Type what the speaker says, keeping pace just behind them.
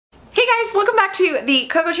back to the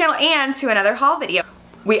Cocco channel and to another haul video.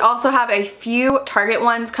 We also have a few Target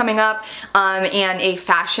ones coming up and a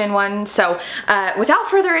fashion one. So without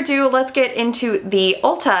further ado, let's get into the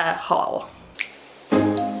Ulta haul.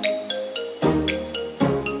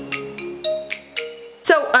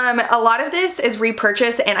 So a lot of this is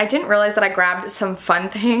repurchase, and I didn't realize that I grabbed some fun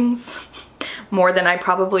things more than I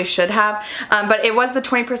probably should have. But it was the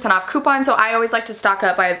 20% off coupon, so I always like to stock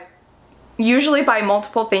up. I usually buy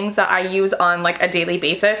multiple things that I use on like a daily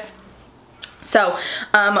basis. So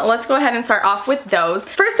let's go ahead and start off with those.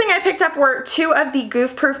 First thing I picked up were 2 of the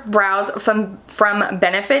Goof Proof brows from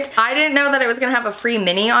Benefit. I didn't know that it was gonna have a free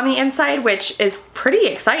mini on the inside, which is pretty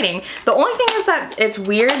exciting. The only thing is that it's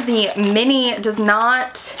weird, the mini does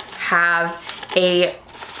not have a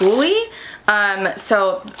spoolie.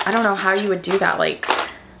 So I don't know how you would do that. Like,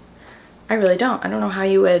 I really don't. I don't know how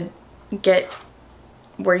you would get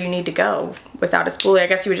where you need to go without a spoolie. I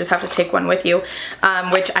guess you would just have to take one with you,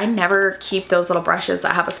 which I never keep those little brushes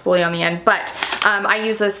that have a spoolie on the end. But I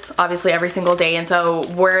use this obviously every single day, and so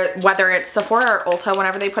whether it's Sephora or Ulta,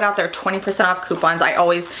 whenever they put out their 20% off coupons, I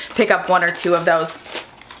always pick up 1 or 2 of those.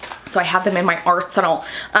 So I have them in my arsenal.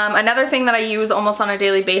 Another thing that I use almost on a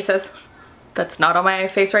daily basis that's not on my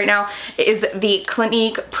face right now is the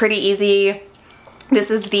Clinique Pretty Easy.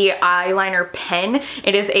 This is the eyeliner pen.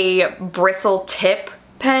 It is a bristle tip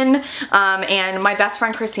pen, and my best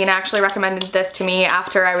friend Christina actually recommended this to me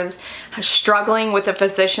after I was struggling with the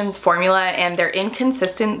Physicians formula and their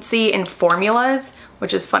inconsistency in formulas,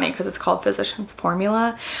 which is funny because it's called Physicians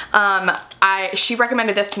Formula. She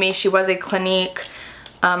recommended this to me. She was a Clinique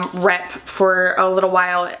rep for a little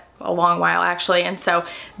while, a long while actually, and so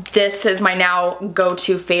this is my now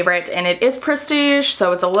go-to favorite, and it is prestige,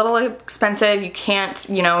 so it's a little expensive. You can't,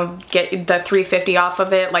 you know, get the $3.50 off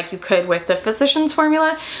of it like you could with the Physicians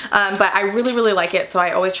formula, but I really like it, so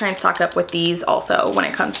I always try and stock up with these also when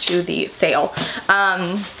it comes to the sale.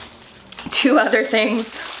 2 other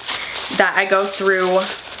things that I go through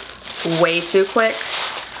way too quick.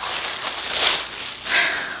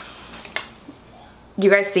 You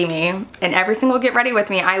guys see me, and every single get ready with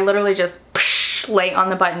me, I literally just lay on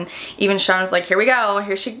the button. Even Shauna's like, here we go,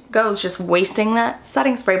 here she goes, just wasting that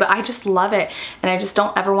setting spray, but I just love it, and I just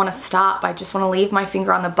don't ever want to stop. I just want to leave my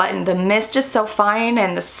finger on the button. The mist is so fine,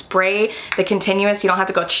 and the spray, the continuous, you don't have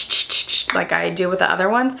to go like I do with the other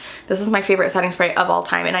ones. This is my favorite setting spray of all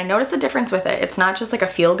time, and I notice a difference with it. It's not just like a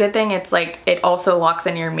feel-good thing, it's like it also locks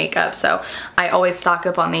in your makeup, so I always stock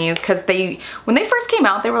up on these because when they first came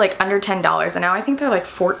out, they were like under $10, and now I think they're like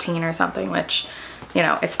 14 or something, which, you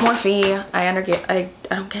know, it's Morphe. I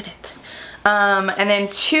don't get it. And then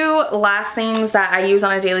 2 last things that I use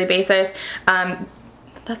on a daily basis.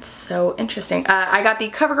 That's so interesting. I got the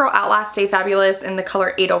Covergirl Outlast Stay Fabulous in the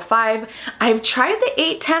color 805. I've tried the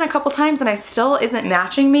 810 a couple times and I still isn't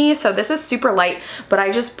matching me. So this is super light, but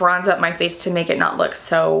I just bronze up my face to make it not look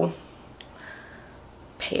so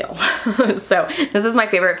pale. So this is my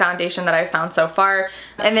favorite foundation that I've found so far.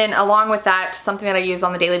 And then along with that, something that I use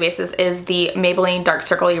on the daily basis is the Maybelline Dark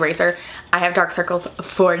Circle Eraser. I have dark circles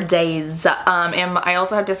for days, and I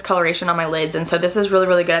also have discoloration on my lids, and so this is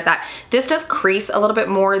really good at that. This does crease a little bit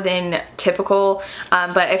more than typical,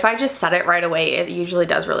 but if I just set it right away, it usually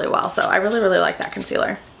does really well. So I really like that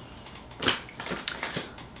concealer.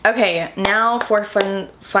 Okay, now for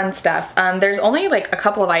fun stuff. There's only like a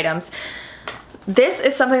couple of items. This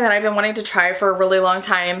is something that I've been wanting to try for a really long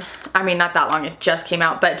time. I mean, not that long, it just came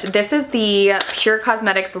out, but this is the Pure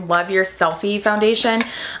Cosmetics Love Your Selfie foundation.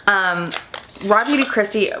 Raw Beauty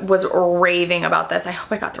Christie was raving about this. I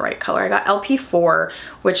hope I got the right color. I got LP4,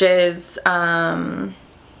 which is, oh,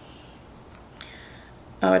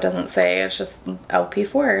 it doesn't say, it's just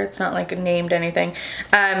LP4. It's not like named anything.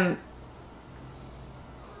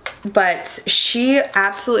 But she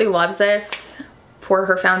absolutely loves this for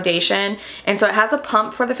her foundation, and so it has a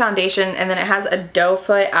pump for the foundation, and then it has a doe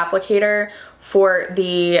foot applicator for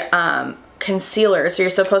the concealer, so you're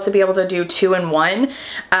supposed to be able to do 2 in 1.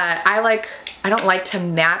 I don't like to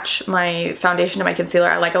match my foundation to my concealer.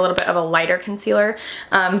 I like a little bit of a lighter concealer,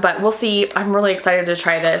 but we'll see. I'm really excited to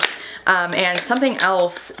try this. And something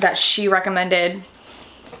else that she recommended,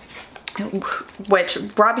 which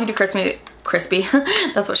Raw Beauty Crispy,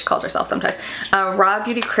 that's what she calls herself sometimes. Raw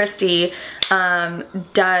Beauty Christie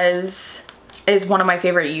is one of my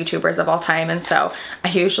favorite YouTubers of all time, and so I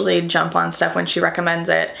usually jump on stuff when she recommends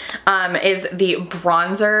it. Is the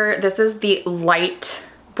bronzer. This is the Light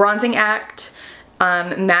Bronzing Act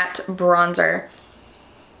matte bronzer,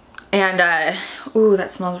 and ooh,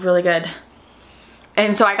 that smells really good.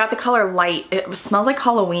 And so I got the color Light. It smells like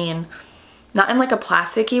Halloween, not in like a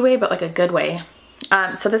plasticky way, but like a good way.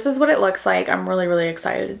 So this is what it looks like. I'm really, really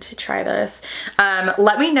excited to try this.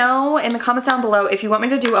 Let me know in the comments down below if you want me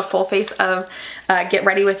to do a full face of get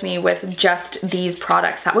ready with me with just these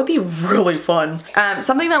products. That would be really fun.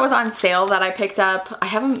 Something that was on sale that I picked up, I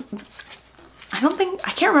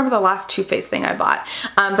can't remember the last Too Faced thing I bought.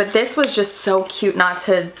 But this was just so cute not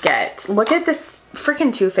to get. Look at this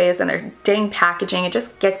freaking Too Faced and their dang packaging. It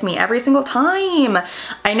just gets me every single time.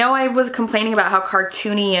 I know I was complaining about how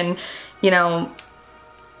cartoony and, you know,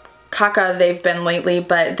 caca they've been lately,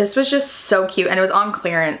 but this was just so cute and it was on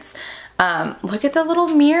clearance. Look at the little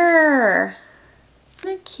mirror.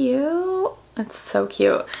 Isn't it cute? It's so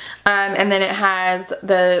cute. And then it has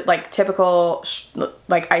the like typical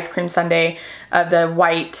like ice cream sundae of the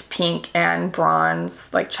white, pink, and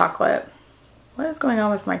bronze like chocolate. What is going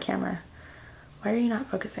on with my camera? Why are you not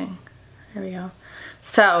focusing? There we go.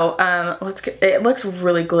 So it looks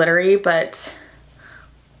really glittery, but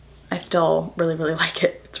I still really, really like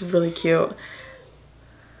it. It's really cute.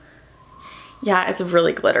 Yeah, it's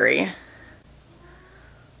really glittery,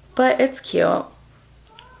 but it's cute.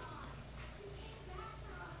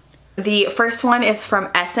 The first one is from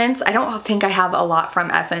Essence. I don't think I have a lot from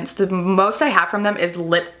Essence. The most I have from them is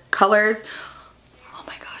lip colors. Oh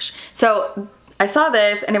my gosh. So I saw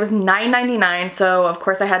this and it was $9.99, so of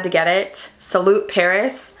course I had to get it. Salute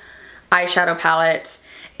Paris eyeshadow palette.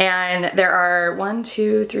 And there are 9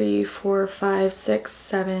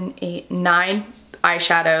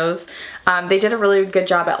 eyeshadows. They did a really good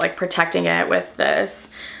job at like protecting it with this.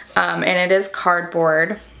 And it is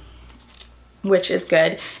cardboard, which is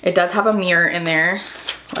good. It does have a mirror in there.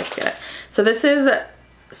 Let's get it. So this is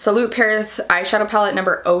Salute Paris eyeshadow palette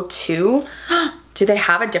number 02. Do they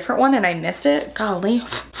have a different one and I missed it? Golly.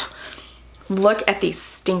 Look at these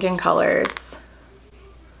stinking colors.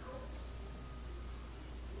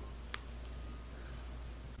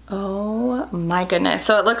 Oh my goodness.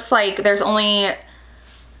 So it looks like there's only, is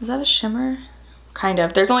that a shimmer? Kind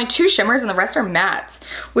of. There's only 2 shimmers and the rest are mattes,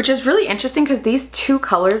 which is really interesting because these 2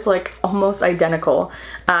 colors look almost identical.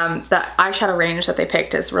 The eyeshadow range that they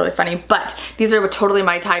picked is really funny, but these are totally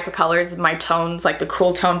my type of colors, my tones, like the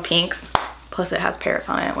cool tone pinks. Plus it has Paris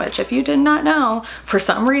on it, which if you did not know, for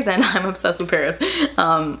some reason I'm obsessed with Paris.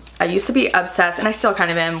 I used to be obsessed, and I still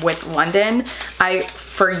kind of am, with London.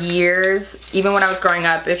 For years, even when I was growing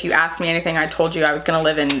up, if you asked me anything, I told you I was gonna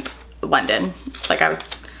live in London. Like I was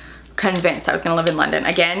convinced I was gonna live in London.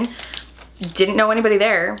 Again, didn't know anybody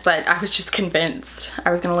there, but I was just convinced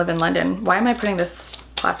I was gonna live in London. Why am I putting this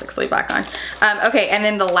plastic sleeve back on? Okay, and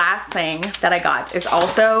then the last thing that I got is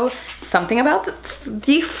also something about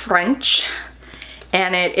the French,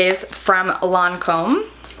 and it is from Lancome,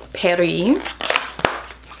 Paris,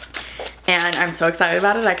 and I'm so excited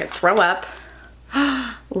about it I could throw up.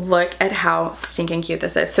 Look at how stinking cute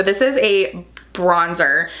this is. So this is a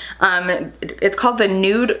bronzer. It's called the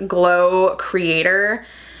Nude Glow Creator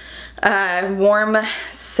Warm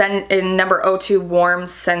in number 02, Warm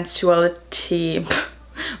Sensuality.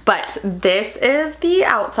 But this is the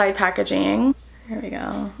outside packaging. Here we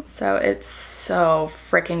go. So it's so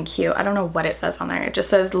freaking cute. I don't know what it says on there. It just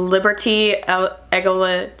says Liberty,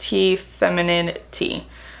 Equality, Femininity.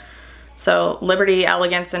 So liberty,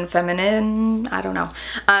 elegance, and feminine. I don't know.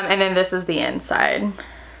 And then this is the inside.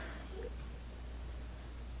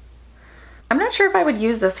 I'm not sure if I would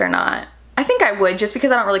use this or not. I think I would, just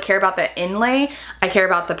because I don't really care about the inlay. I care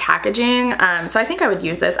about the packaging. So I think I would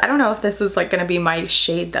use this. I don't know if this is like gonna be my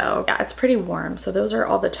shade though. Yeah, it's pretty warm. So those are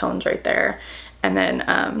all the tones right there. And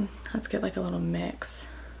then let's get like a little mix.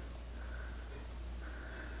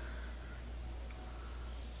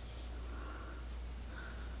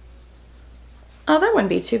 Oh, that wouldn't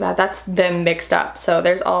be too bad. That's them mixed up. So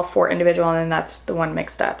there's all 4 individual and then that's the one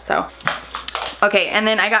mixed up. So, okay, and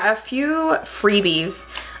then I got a few freebies.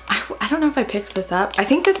 I don't know if I picked this up. I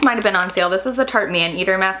think this might have been on sale. This is the Tarte Man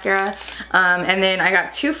Eater mascara. And then I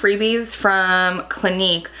got 2 freebies from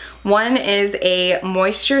Clinique. One is a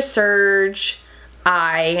Moisture Surge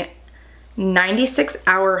Eye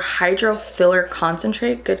 96-hour Hydro Filler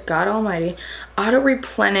Concentrate. Good God almighty.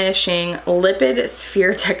 Auto-replenishing lipid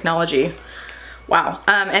sphere technology. Wow.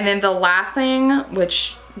 And then the last thing,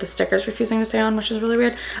 which the sticker's refusing to stay on, which is really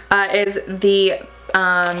weird, is the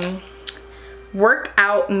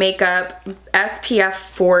Workout Makeup SPF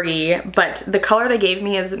 40, but the color they gave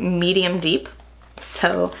me is medium deep,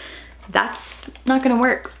 so that's not gonna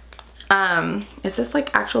work. Is this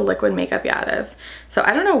like actual liquid makeup? Yeah, it is. So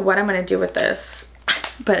I don't know what I'm gonna do with this,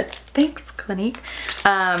 but thanks, Clinique.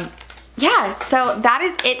 Yeah, so that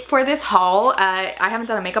is it for this haul. I haven't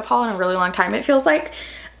done a makeup haul in a really long time, it feels like,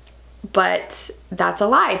 but that's a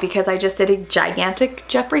lie because I just did a gigantic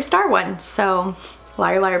Jeffree Star one. So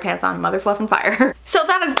liar liar pants on, mother fluff and fire. So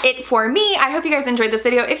that is it for me. I hope you guys enjoyed this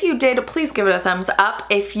video. If you did, please give it a thumbs up.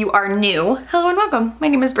 If you are new, hello and welcome. My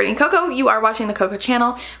name is Brittany Cocco. You are watching the Cocco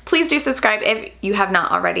channel. Please do subscribe if you have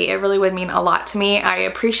not already. It really would mean a lot to me. I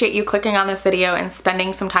appreciate you clicking on this video and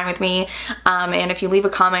spending some time with me. And if you leave a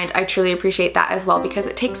comment, I truly appreciate that as well, because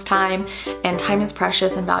it takes time and time is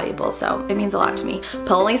precious and valuable. So it means a lot to me.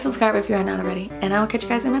 Please subscribe if you are not already, and I will catch you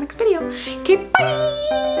guys in my next video. Okay, bye!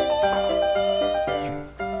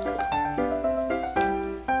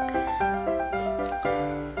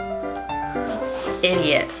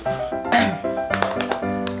 Idiot.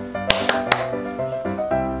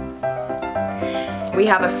 We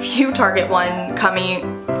have a few Target one coming.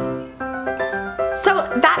 So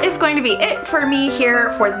that is going to be it for me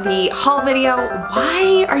here for the haul video.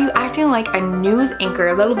 Why are you acting like a news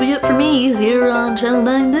anchor? That'll be it for me here on Channel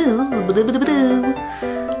 9 News.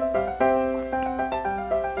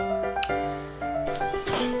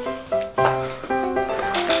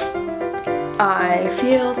 I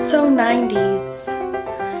feel so 90s.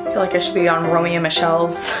 I feel like I should be on Romeo and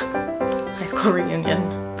Michelle's high school reunion.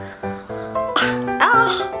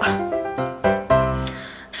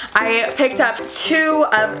 I picked up 2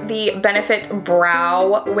 of the Benefit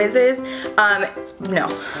Brow Wizzes. No.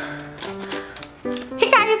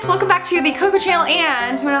 Hey guys, welcome back to the Cocco channel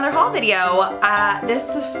and to another haul video.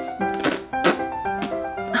 This is...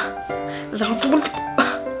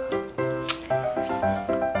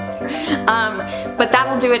 but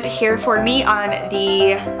that'll do it here for me on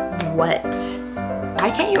the... What?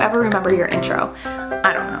 Why can't you ever remember your intro?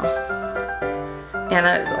 I don't know. Man,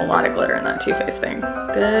 that is a lot of glitter in that Too Faced thing.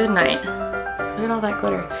 Good night. Look at all that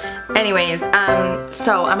glitter. Anyways,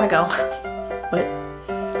 so I'm gonna go. What?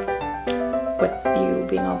 With you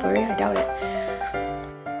being all blurry? I doubt it.